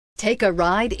Take a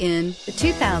ride in the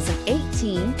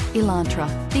 2018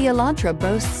 Elantra. The Elantra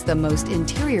boasts the most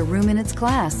interior room in its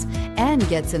class and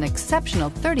gets an exceptional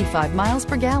 35 miles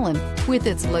per gallon. With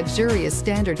its luxurious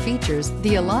standard features,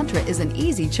 the Elantra is an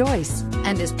easy choice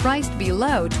and is priced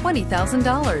below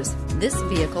 $20,000. This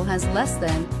vehicle has less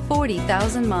than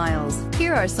 40,000 miles.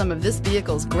 Here are some of this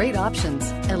vehicle's great options: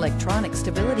 electronic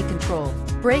stability control,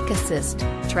 brake assist,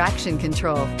 traction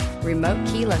control, remote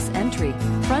keyless entry,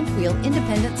 front wheel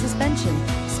independent suspension,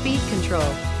 speed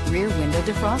control, rear window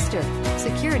defroster,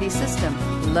 security system,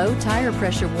 low tire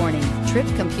pressure warning, trip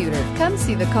computer. Come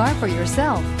see the car for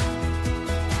yourself.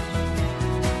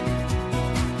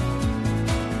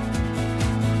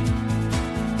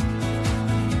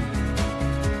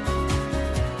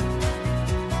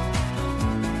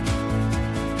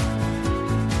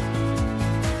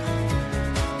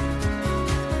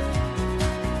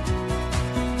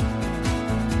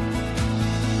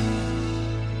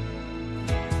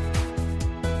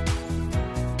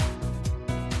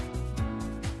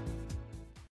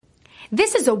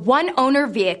 This is a one-owner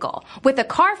vehicle with a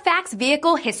Carfax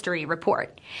Vehicle History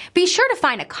Report. Be sure to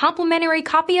find a complimentary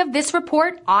copy of this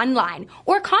report online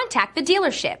or contact the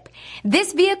dealership.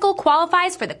 This vehicle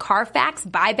qualifies for the Carfax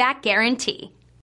Buyback Guarantee.